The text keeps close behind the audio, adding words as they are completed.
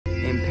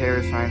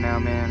Paris right now,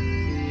 man,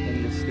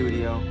 in the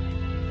studio.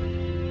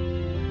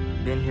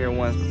 Been here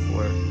once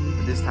before,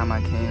 but this time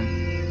I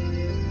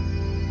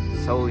came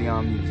solely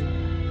on music.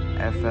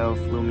 FL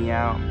flew me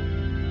out.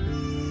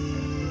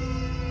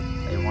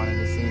 They wanted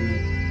to see me.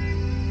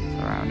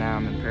 So right now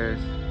I'm in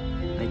Paris,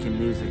 making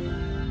music.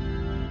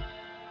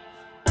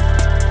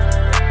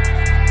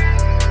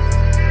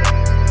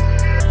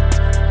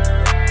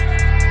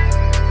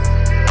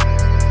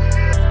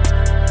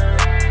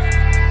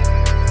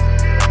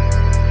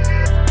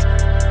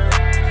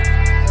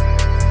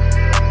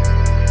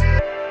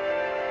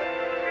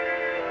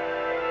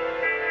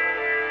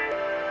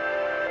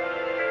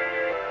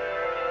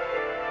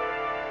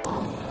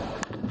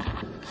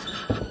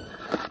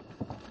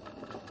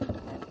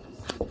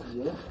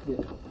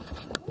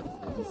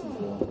 This is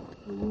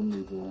the room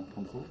with the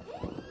console,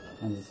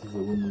 and this is the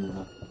room with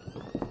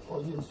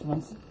all the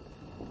instruments.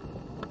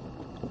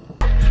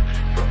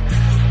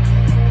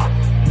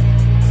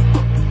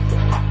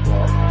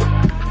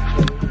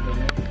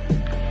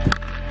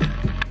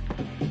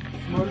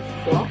 Small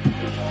start,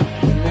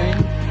 main,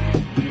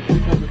 you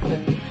click on the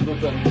same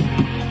button.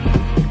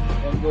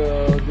 And the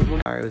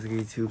Alright, what's good,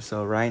 YouTube?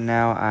 So right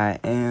now I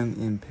am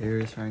in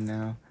Paris right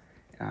now.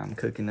 I'm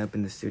cooking up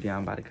in the studio.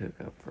 I'm about to cook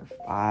up for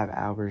 5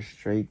 hours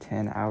straight,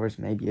 10 hours,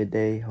 maybe a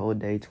day, whole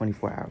day,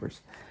 24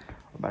 hours.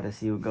 We're about to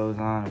see what goes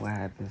on, what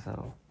happens,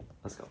 so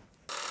let's go.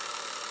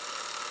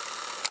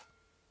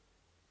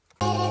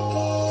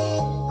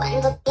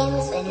 Cuando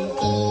pienso en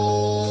ti,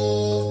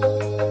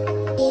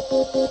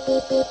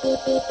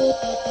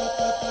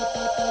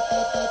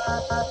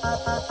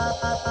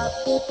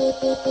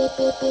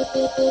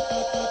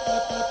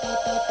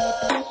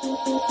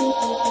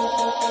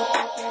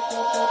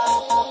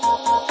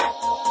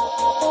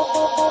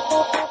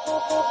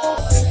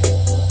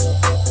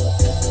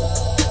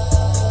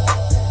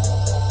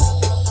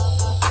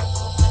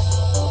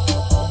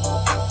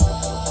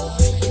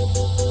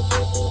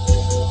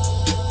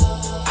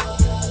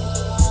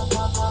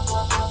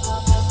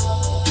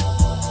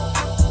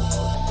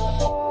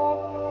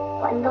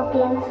 cuando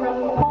pienso en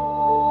ti,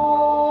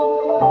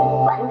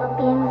 cuando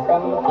pienso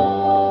en ti.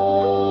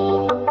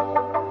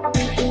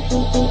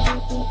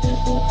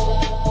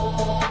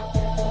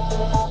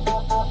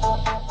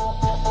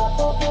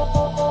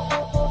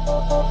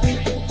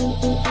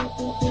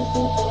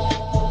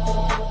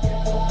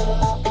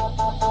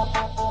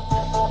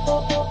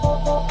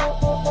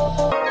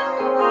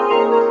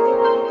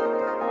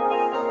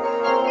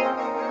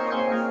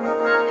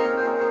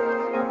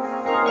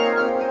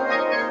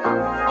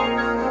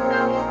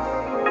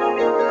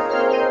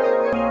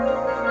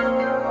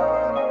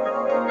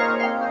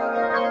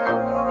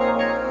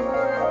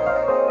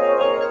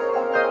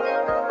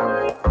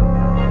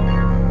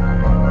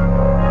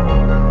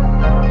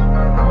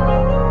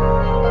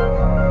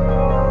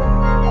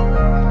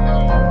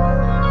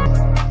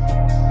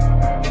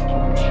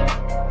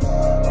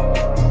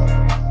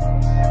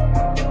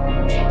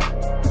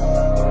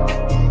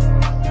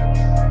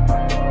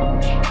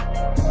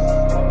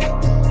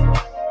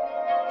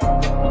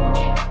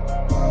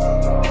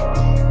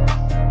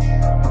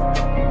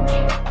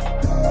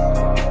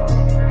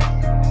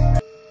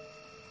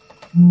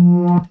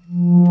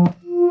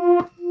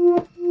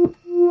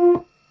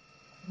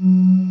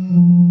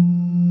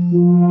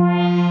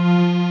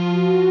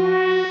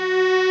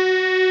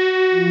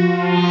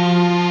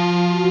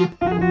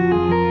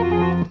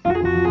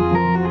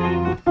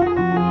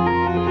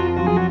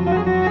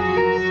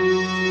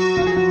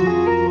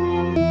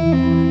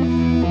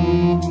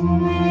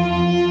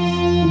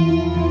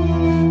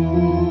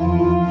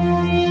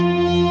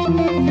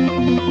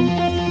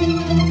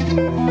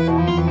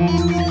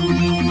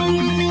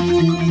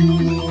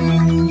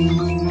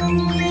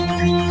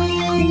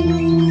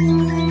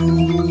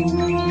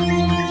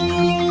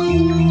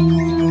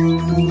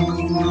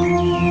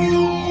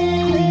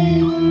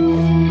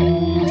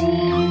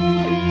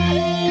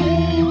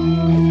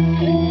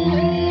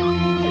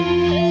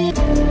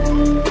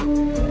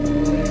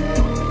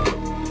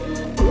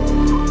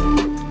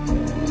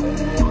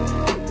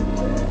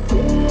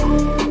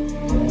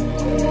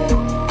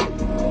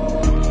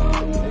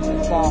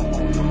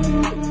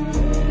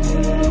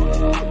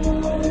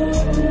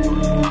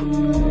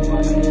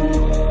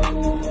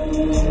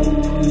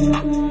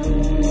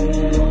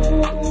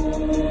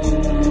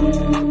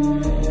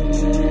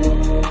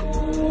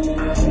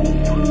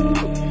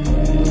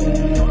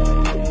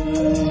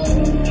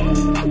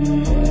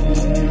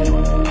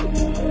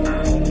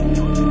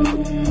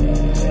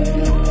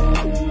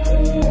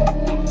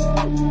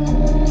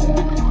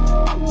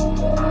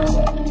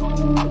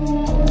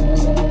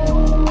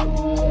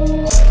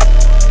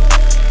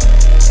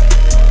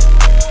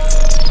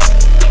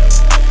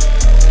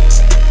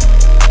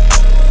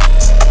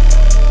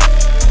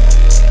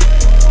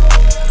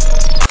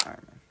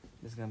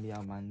 Gonna be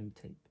on my new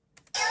tape.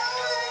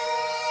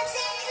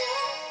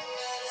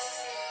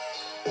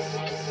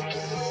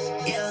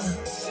 Yeah.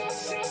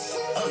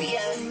 Oh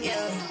yeah,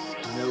 yeah.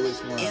 You know which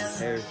one? Yeah.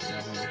 Paris.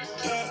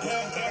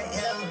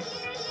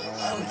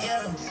 Oh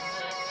yeah.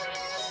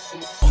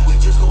 We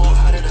just go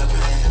hard at the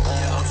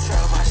plan.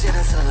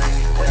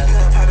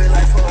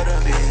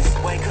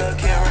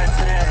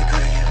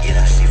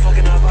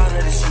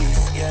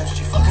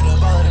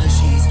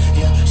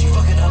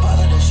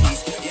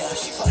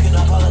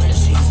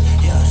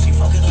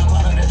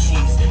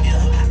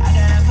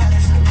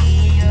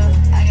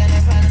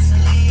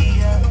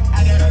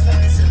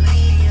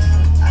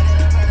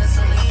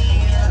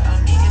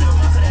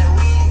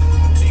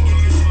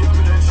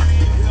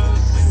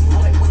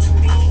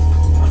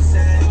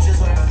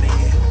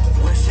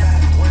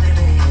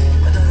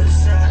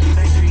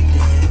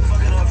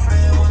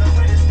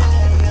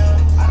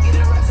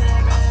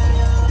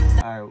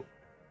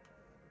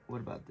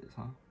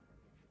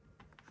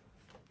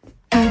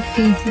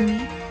 faith in me.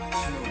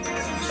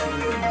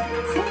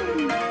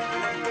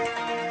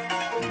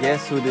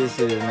 Guess who this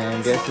is,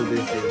 man? Guess who this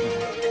is, man?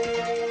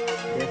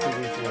 Guess who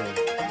this is?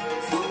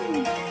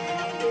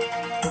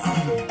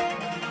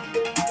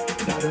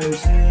 Got her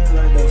shit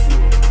like that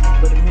shit,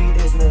 but to me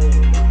there's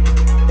nothing.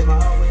 If I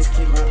always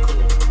keep my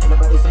cool,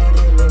 nobody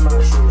fitting in my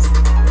shoes.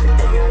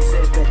 Everything I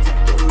say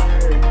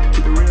spectacular,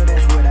 keep it real,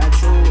 that's what I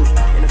choose.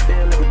 And I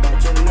feel like a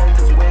bachelor,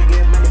 cause we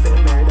get money for the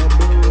murder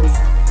blues.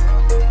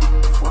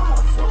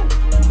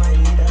 You might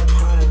need a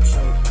punch, I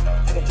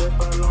can drip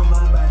all on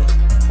my body,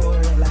 pour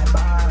it like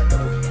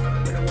bottle.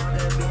 When I want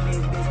to be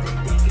these bitch, they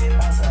thinking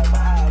about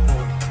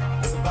survival.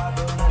 A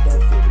survival, not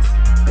that fittest.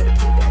 Better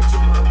keep that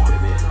gym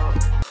equipment on.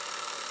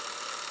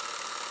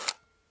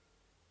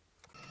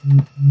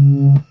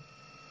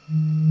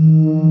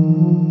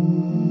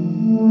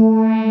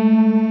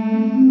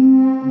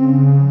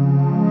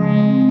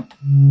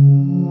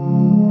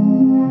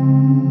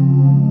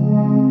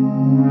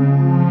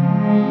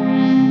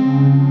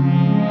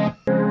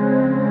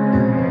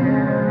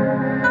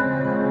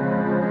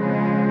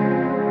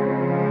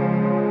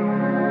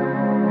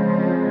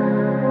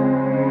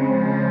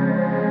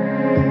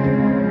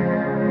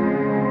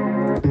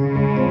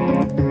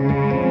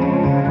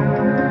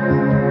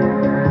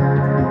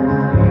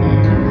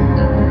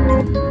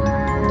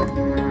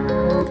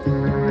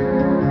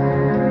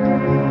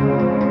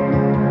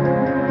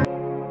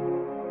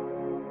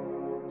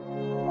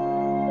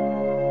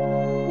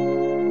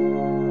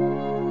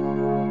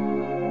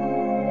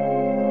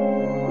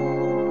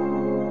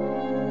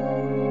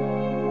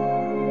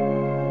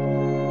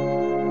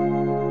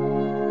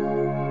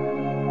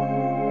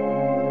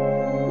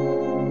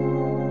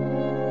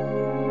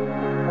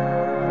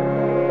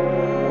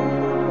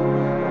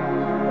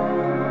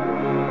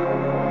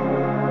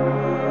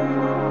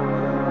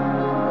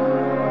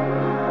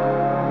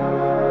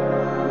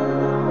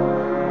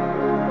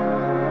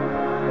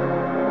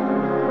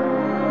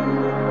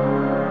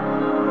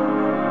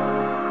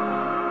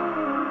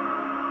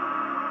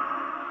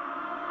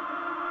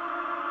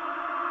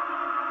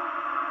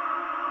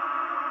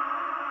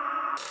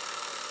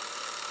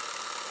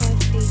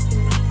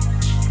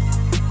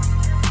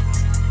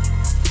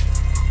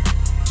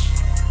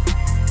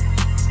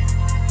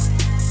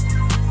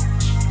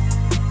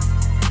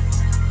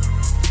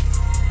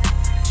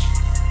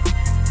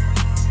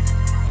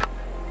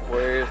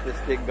 Where's the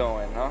stick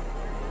going, huh?